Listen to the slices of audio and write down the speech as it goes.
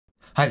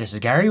Hi, this is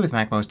Gary with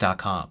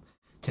MACMOST.com.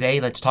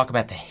 Today let's talk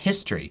about the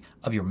history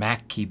of your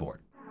Mac keyboard.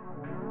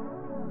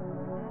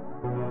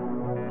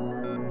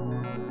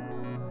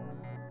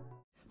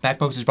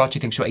 MacMost is brought to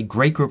you thanks to a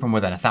great group of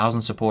more than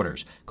 1,000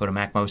 supporters. Go to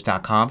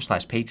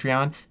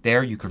MacMost.com/Patreon.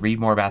 There you can read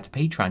more about the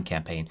Patreon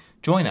campaign,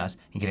 join us,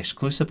 and get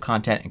exclusive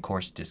content and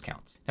course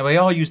discounts. Now we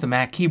all use the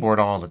Mac keyboard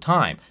all the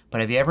time,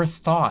 but have you ever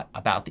thought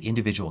about the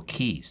individual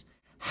keys?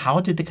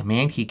 How did the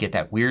Command key get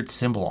that weird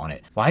symbol on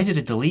it? Why is it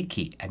a delete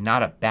key and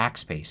not a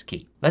backspace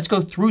key? Let's go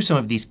through some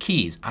of these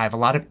keys. I have a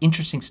lot of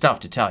interesting stuff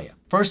to tell you.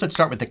 First, let's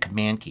start with the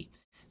Command key.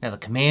 Now the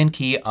Command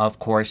key, of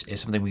course,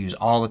 is something we use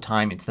all the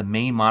time. It's the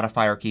main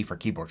modifier key for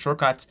keyboard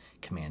shortcuts.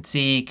 Command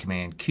C,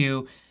 Command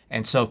Q,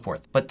 and so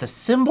forth. But the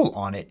symbol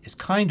on it is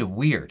kind of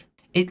weird.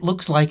 It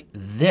looks like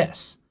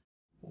this.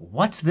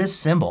 What's this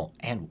symbol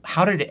and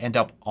how did it end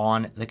up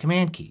on the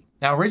Command key?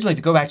 Now originally, if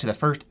you go back to the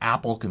first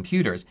Apple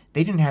computers,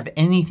 they didn't have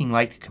anything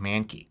like the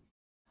Command key.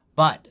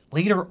 But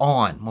later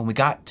on, when we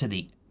got to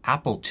the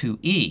Apple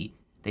IIe,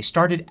 they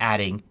started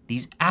adding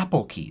these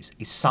Apple keys.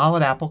 A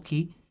solid Apple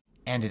key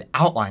and an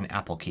outline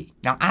Apple key.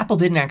 Now Apple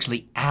didn't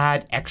actually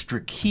add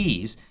extra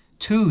keys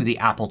to the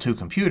Apple II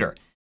computer.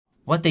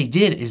 What they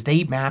did is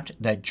they mapped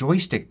the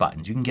joystick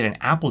buttons. You can get an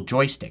Apple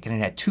joystick and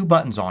it had two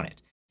buttons on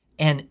it.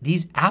 And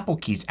these Apple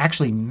keys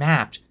actually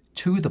mapped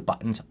to the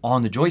buttons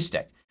on the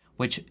joystick,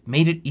 which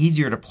made it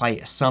easier to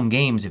play some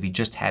games if you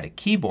just had a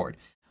keyboard.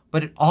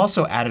 But it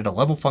also added a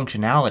level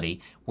functionality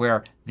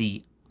where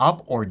the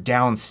up or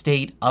down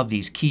state of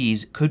these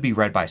keys could be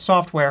read by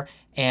software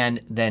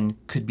and then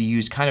could be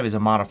used kind of as a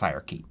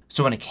modifier key.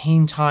 So when it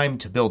came time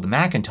to build the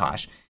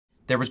Macintosh,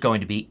 there was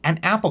going to be an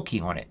Apple key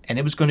on it and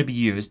it was going to be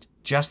used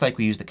just like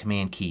we use the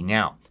Command key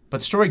now. But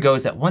the story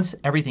goes that once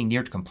everything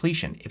neared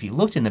completion, if you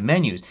looked in the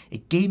menus,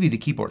 it gave you the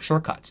keyboard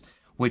shortcuts,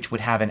 which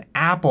would have an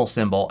Apple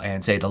symbol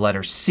and say the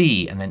letter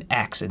C and then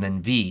X and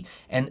then V.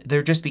 And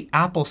there'd just be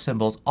Apple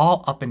symbols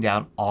all up and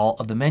down all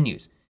of the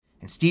menus.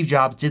 And Steve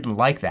Jobs didn't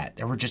like that.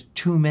 There were just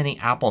too many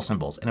Apple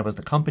symbols and it was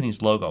the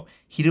company's logo.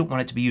 He didn't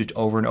want it to be used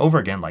over and over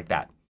again like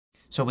that.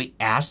 So we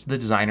asked the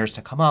designers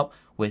to come up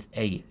with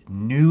a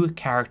new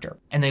character.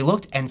 And they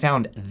looked and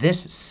found this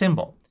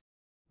symbol.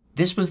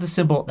 This was the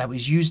symbol that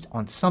was used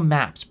on some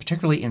maps,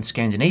 particularly in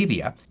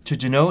Scandinavia, to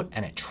denote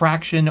an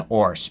attraction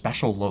or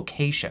special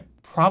location.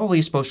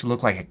 Probably supposed to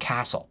look like a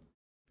castle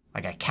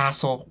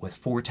with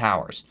 4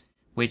 towers,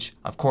 which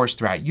of course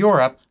throughout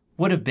Europe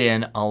would have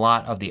been a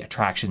lot of the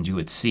attractions you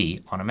would see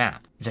on a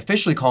map. It's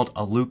officially called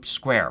a loop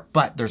square,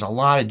 but there's a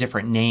lot of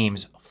different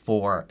names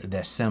for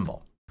this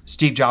symbol.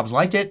 Steve Jobs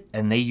liked it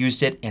and they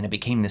used it and it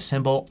became the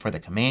symbol for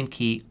the Command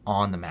key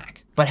on the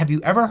Mac. But have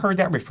you ever heard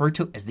that referred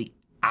to as the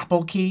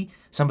Apple key?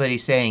 Somebody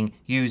saying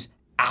use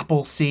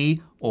Apple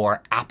C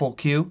or Apple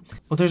Q?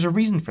 Well, there's a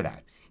reason for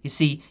that. You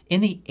see,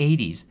 in the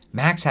 80s,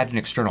 Macs had an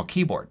external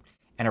keyboard.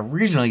 And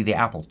originally the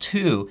Apple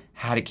II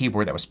had a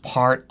keyboard that was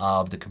part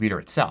of the computer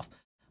itself.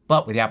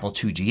 But with the Apple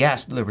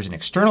IIgs, there was an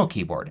external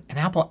keyboard. And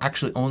Apple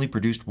actually only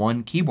produced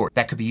one keyboard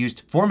that could be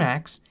used for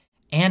Macs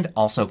and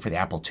also for the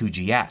Apple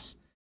IIgs.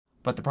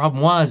 But the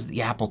problem was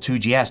the Apple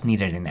IIgs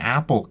needed an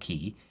Apple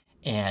key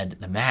and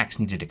the Macs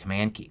needed a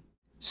Command key.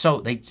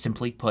 So they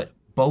simply put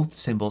both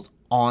symbols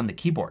on the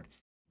keyboard.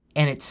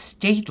 And it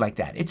stayed like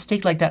that. It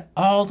stayed like that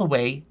all the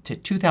way to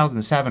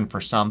 2007 for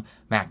some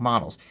Mac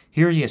models.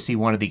 Here you see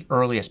one of the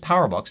earliest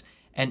PowerBooks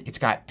and it's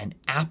got an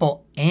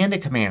Apple and a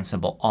Command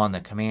symbol on the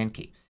Command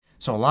key.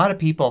 So a lot of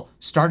people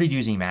started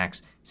using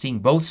Macs seeing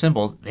both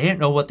symbols. They didn't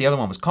know what the other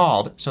one was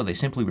called, so they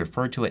simply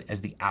referred to it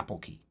as the Apple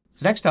key.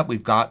 So next up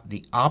we've got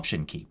the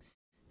Option key.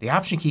 The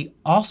Option key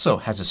also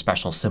has a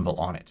special symbol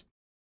on it.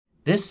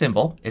 This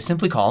symbol is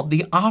simply called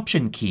the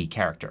Option key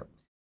character.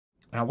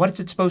 Now what is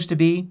it supposed to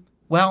be?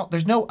 Well,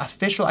 there's no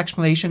official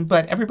explanation,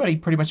 but everybody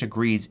pretty much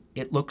agrees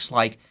it looks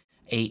like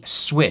a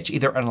switch,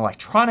 either an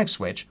electronic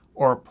switch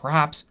or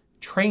perhaps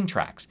train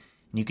tracks.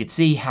 And you could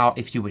see how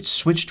if you would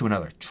switch to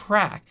another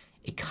track,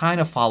 it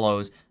kind of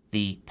follows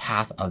the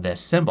path of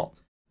this symbol.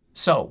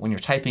 So when you're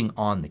typing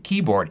on the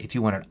keyboard, if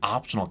you want an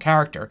optional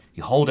character,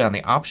 you hold down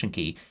the Option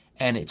key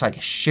and it's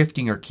like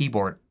shifting your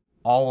keyboard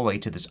all the way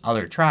to this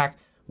other track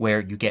where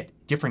you get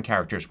different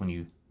characters when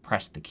you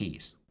press the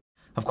keys.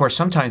 Of course,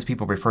 sometimes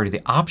people refer to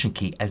the Option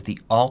key as the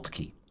Alt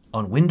key.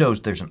 On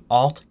Windows there's an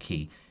Alt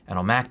key and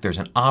on Mac there's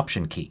an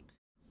Option key.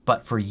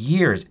 But for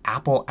years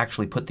Apple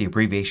actually put the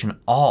abbreviation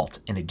Alt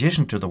in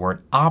addition to the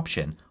word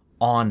Option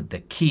on the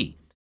key.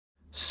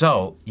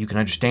 So you can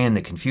understand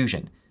the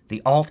confusion.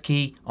 The Alt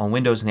key on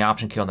Windows and the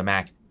Option key on the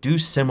Mac do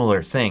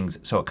similar things,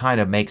 so it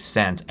kind of makes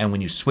sense. And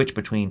when you switch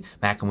between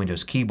Mac and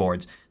Windows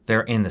keyboards,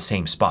 they're in the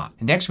same spot.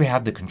 And next we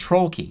have the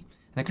Control key.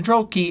 And the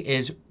Control key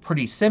is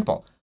pretty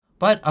simple.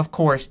 But of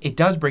course it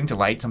does bring to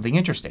light something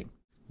interesting.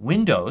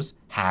 Windows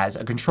has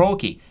a Control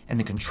key and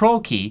the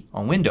Control key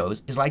on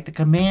Windows is like the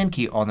Command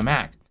key on the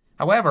Mac.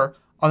 However,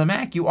 on the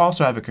Mac you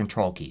also have a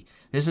Control key.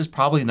 This is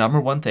probably the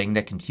number one thing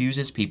that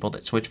confuses people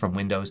that switch from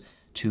Windows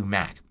to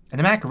Mac. And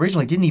the Mac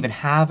originally didn't even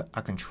have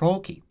a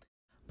Control key.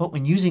 But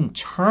when using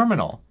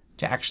Terminal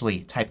to actually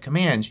type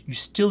commands, you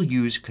still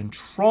use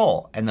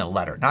Control and the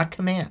letter, not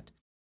Command.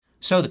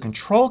 So the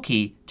Control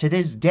key to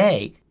this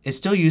day is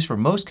still used for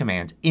most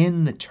commands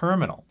in the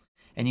terminal.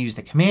 And you use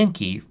the Command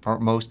key for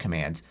most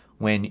commands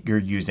when you're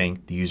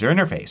using the user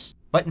interface.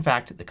 But in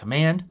fact the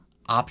Command,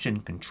 Option,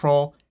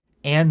 Control,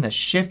 and the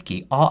Shift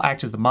key all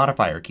act as the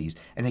modifier keys,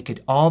 and they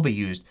could all be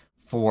used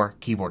for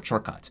keyboard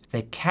shortcuts.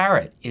 The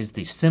caret is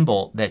the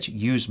symbol that's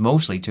used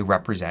mostly to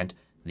represent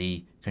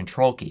the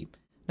Control key.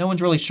 No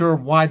one's really sure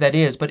why that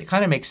is, but it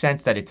kind of makes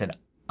sense that it's an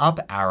up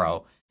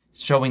arrow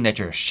showing that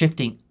you're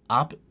shifting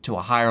up to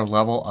a higher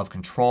level of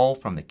control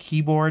from the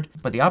keyboard.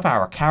 But the up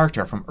arrow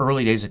character from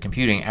early days of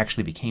computing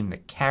actually became the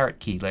caret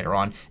key later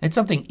on. And it's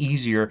something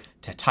easier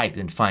to type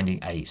than finding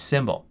a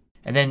symbol.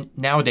 And then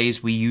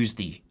nowadays we use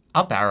the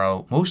up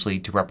arrow mostly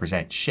to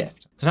represent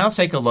Shift. So now let's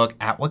take a look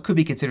at what could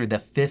be considered the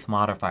fifth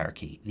modifier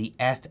key, the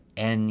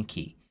FN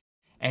key.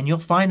 And you'll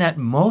find that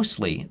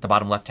mostly the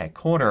bottom left hand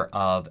corner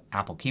of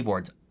Apple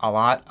keyboards, a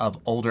lot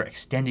of older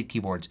extended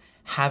keyboards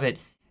have it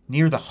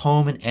near the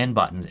home and end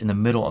buttons in the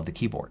middle of the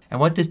keyboard. And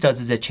what this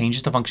does is it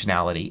changes the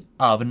functionality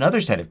of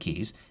another set of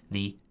keys,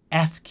 the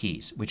F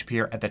keys, which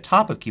appear at the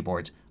top of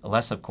keyboards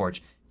unless of course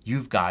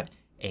you've got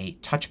a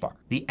touch bar.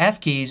 The F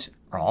keys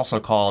are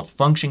also called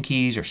function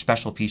keys or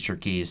special feature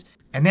keys,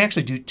 and they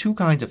actually do two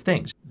kinds of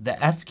things.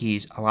 The F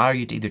keys allow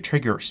you to either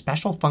trigger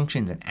special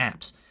functions and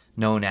apps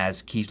known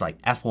as keys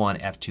like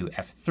F1, F2,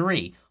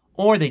 F3,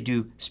 or they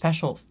do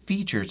special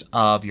features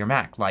of your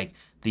Mac like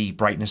the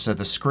brightness of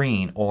the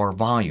screen or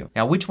volume.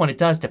 Now which one it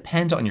does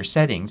depends on your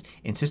settings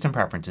in System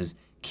Preferences,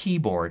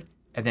 Keyboard,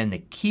 and then the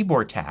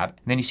Keyboard tab.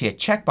 And then you see a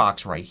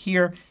checkbox right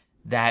here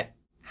that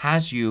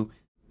has you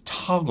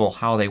toggle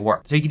how they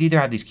work. So you could either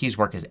have these keys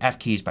work as F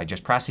keys by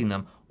just pressing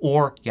them,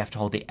 or you have to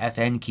hold the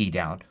FN key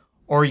down,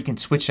 or you can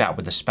switch that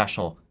with the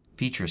special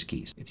features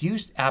keys. If you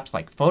use apps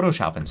like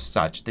Photoshop and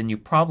such, then you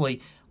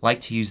probably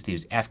like to use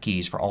these F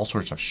keys for all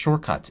sorts of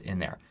shortcuts in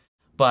there.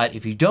 But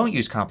if you don't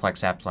use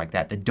complex apps like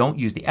that don't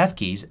use the F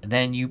keys,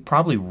 then you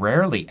probably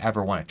rarely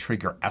ever want to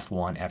trigger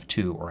F1,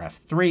 F2, or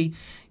F3.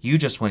 You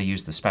just want to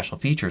use the special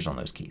features on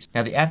those keys.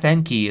 Now the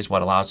FN key is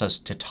what allows us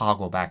to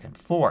toggle back and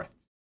forth.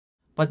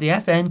 But the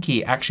FN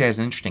key actually has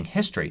an interesting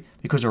history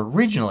because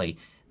originally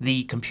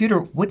the computer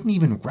wouldn't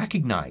even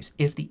recognize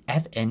if the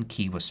FN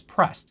key was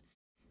pressed.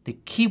 The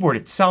keyboard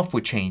itself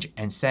would change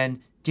and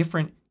send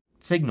different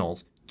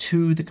signals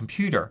to the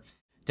computer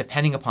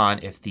depending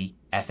upon if the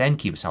FN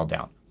key was held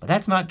down. But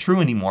that's not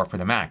true anymore for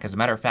the Mac. As a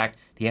matter of fact,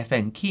 the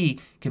FN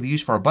key can be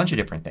used for a bunch of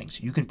different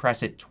things. You can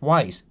press it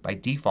twice by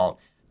default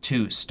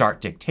to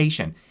start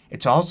dictation.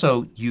 It's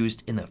also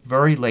used in the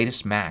very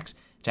latest Macs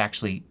to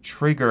actually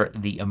trigger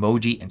the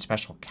emoji and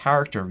special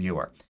character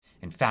viewer.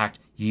 In fact,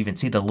 you even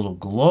see the little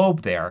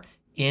globe there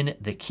in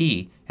the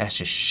key. It has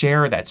to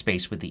share that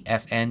space with the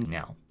FN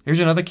now. Here's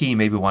another key you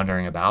may be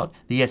wondering about,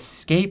 the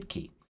Escape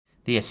key.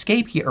 The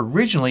Escape key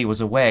originally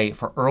was a way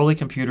for early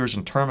computers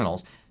and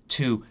terminals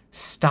to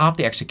stop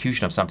the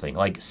execution of something,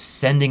 like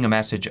sending a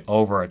message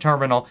over a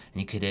terminal,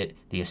 and you could hit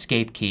the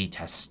Escape key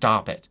to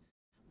stop it.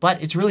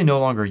 But it's really no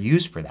longer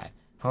used for that.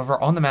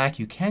 However, on the Mac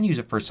you can use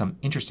it for some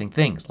interesting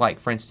things, like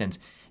for instance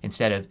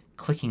instead of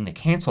clicking the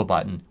cancel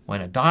button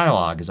when a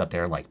dialog is up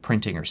there like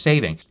printing or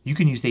saving, you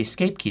can use the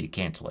Escape key to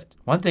cancel it.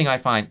 One thing I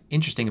find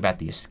interesting about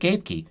the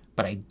Escape key,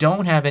 but I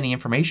don't have any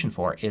information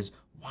for, is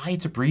why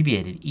it's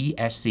abbreviated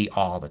ESC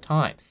all the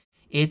time.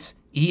 It's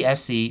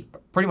ESC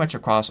pretty much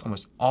across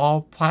almost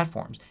all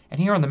platforms. And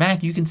here on the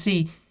Mac you can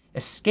see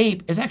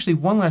Escape is actually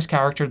one less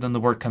character than the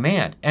word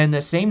Command and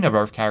the same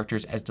number of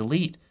characters as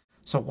Delete.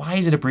 So why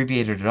is it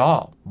abbreviated at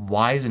all?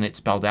 Why isn't it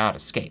spelled out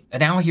Escape?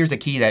 And now here's a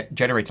key that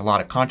generates a lot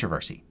of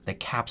controversy, the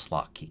Caps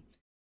Lock key.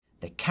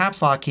 The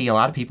Caps Lock key a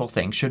lot of people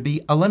think should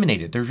be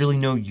eliminated. There's really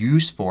no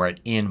use for it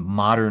in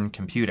modern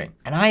computing.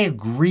 And I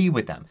agree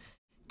with them.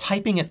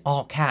 Typing in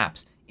all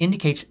caps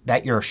indicates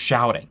that you're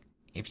shouting.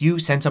 If you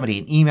send somebody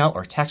an email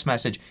or text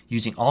message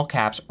using all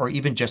caps, or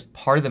even just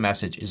part of the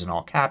message is in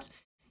all caps,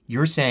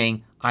 you're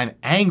saying I'm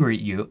angry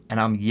at you and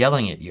I'm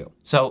yelling at you.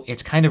 So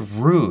it's kind of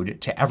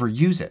rude to ever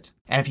use it.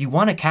 And if you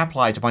want to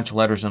capitalize a bunch of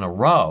letters in a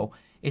row,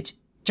 it's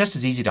just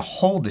as easy to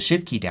hold the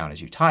Shift key down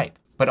as you type.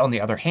 But on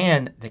the other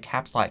hand, the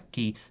Caps Lock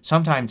key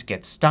sometimes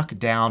gets stuck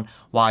down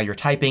while you're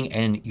typing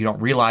and you don't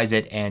realize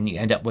it and you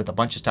end up with a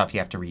bunch of stuff you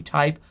have to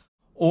retype.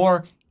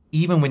 Or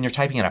even when you're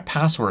typing in a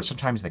password,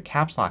 sometimes the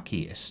Caps Lock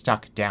key is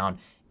stuck down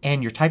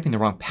and you're typing the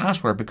wrong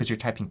password because you're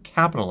typing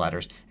capital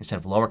letters instead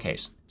of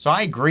lowercase. So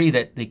I agree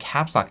that the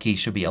Caps Lock key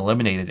should be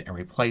eliminated and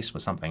replaced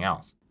with something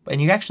else. And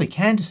you actually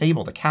can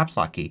disable the Caps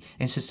Lock key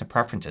in System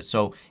Preferences.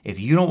 So if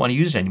you don't want to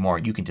use it anymore,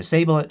 you can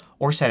disable it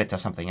or set it to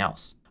something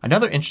else.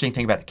 Another interesting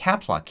thing about the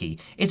Caps Lock key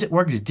is it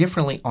works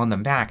differently on the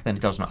Mac than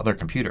it does on other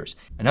computers.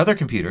 On other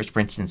computers, for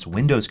instance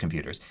Windows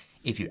computers,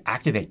 if you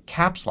activate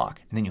Caps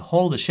Lock and then you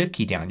hold the Shift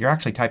key down, you're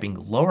actually typing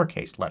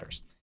lowercase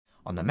letters.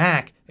 On the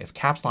Mac, if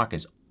Caps Lock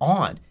is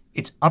on,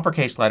 it's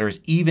uppercase letters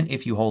even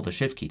if you hold the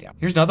Shift key down.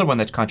 Here's another one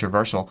that's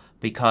controversial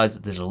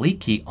because the Delete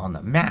key on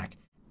the Mac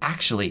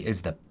actually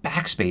is the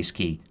backspace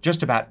key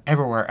just about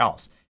everywhere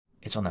else.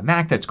 It's on the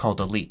Mac that's called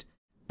Delete.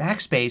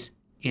 Backspace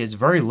is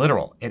very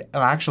literal.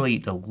 It'll actually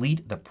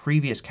delete the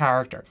previous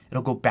character.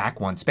 It'll go back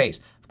one space.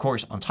 Of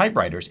course, on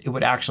typewriters it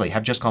would actually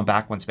have just gone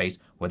back one space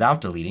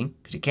without deleting,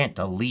 because you can't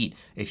delete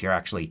if you're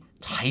actually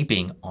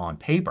typing on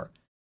paper.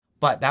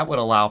 But that would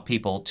allow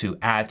people to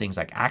add things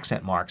like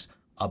accent marks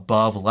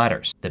above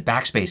letters. The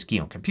backspace key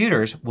on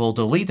computers will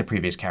delete the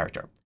previous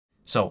character.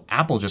 So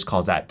Apple just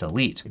calls that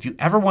delete. If you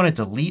ever want to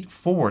delete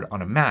forward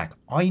on a Mac,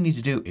 all you need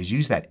to do is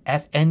use that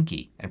FN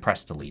key and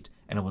press delete,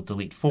 and it will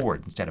delete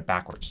forward instead of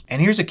backwards.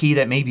 And here's a key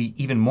that may be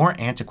even more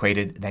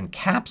antiquated than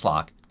caps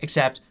lock,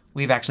 except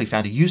we've actually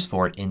found a use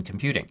for it in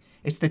computing.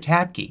 It's the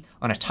tab key.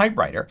 On a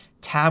typewriter,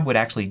 tab would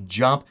actually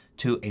jump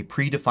to a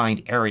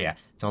predefined area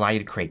to allow you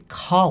to create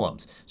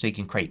columns. So you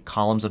can create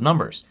columns of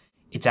numbers.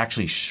 It's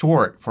actually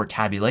short for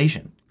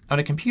tabulation. On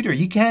a computer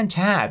you can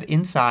tab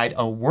inside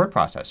of word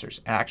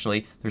processors.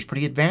 Actually, there's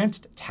pretty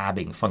advanced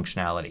tabbing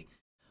functionality.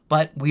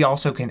 But we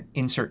also can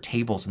insert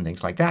tables and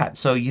things like that.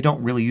 So you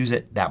don't really use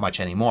it that much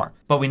anymore.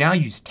 But we now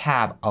use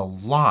tab a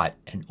lot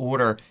in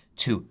order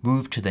to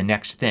move to the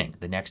next thing.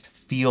 The next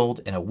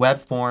field in a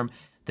web form.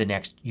 The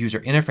next user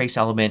interface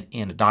element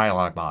in a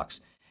dialog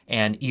box.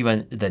 And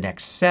even the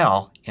next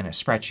cell in a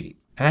spreadsheet.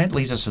 And that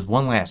leaves us with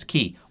one last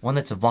key. One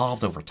that's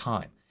evolved over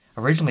time.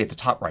 Originally at the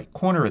top right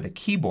corner of the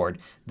keyboard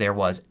there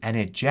was an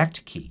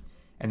eject key.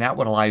 And that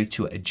would allow you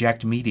to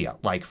eject media,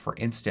 like for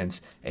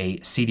instance a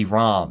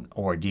CD-ROM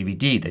or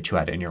DVD that you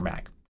had in your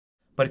Mac.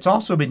 But it's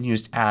also been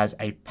used as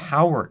a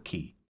power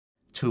key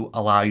to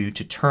allow you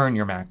to turn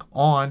your Mac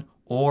on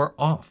or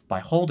off by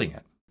holding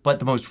it. But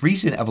the most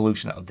recent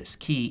evolution of this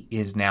key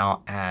is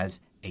now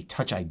as a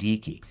Touch ID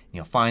key.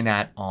 You'll find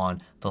that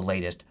on the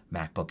latest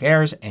MacBook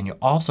Airs, and you'll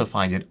also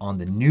find it on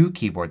the new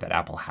keyboard that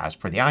Apple has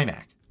for the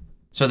iMac.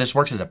 So this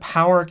works as a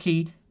power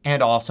key,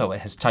 and also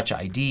it has Touch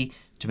ID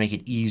to make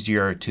it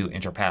easier to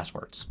enter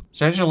passwords.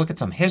 So here's a look at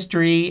some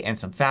history and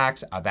some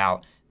facts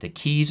about the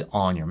keys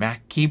on your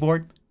Mac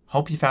keyboard.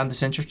 Hope you found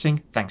this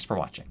interesting. Thanks for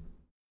watching.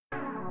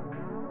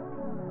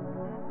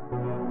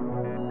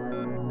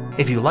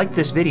 If you liked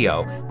this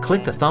video,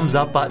 click the thumbs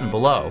up button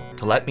below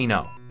to let me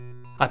know.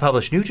 I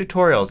publish new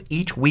tutorials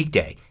each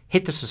weekday.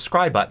 Hit the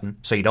subscribe button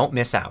so you don't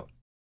miss out.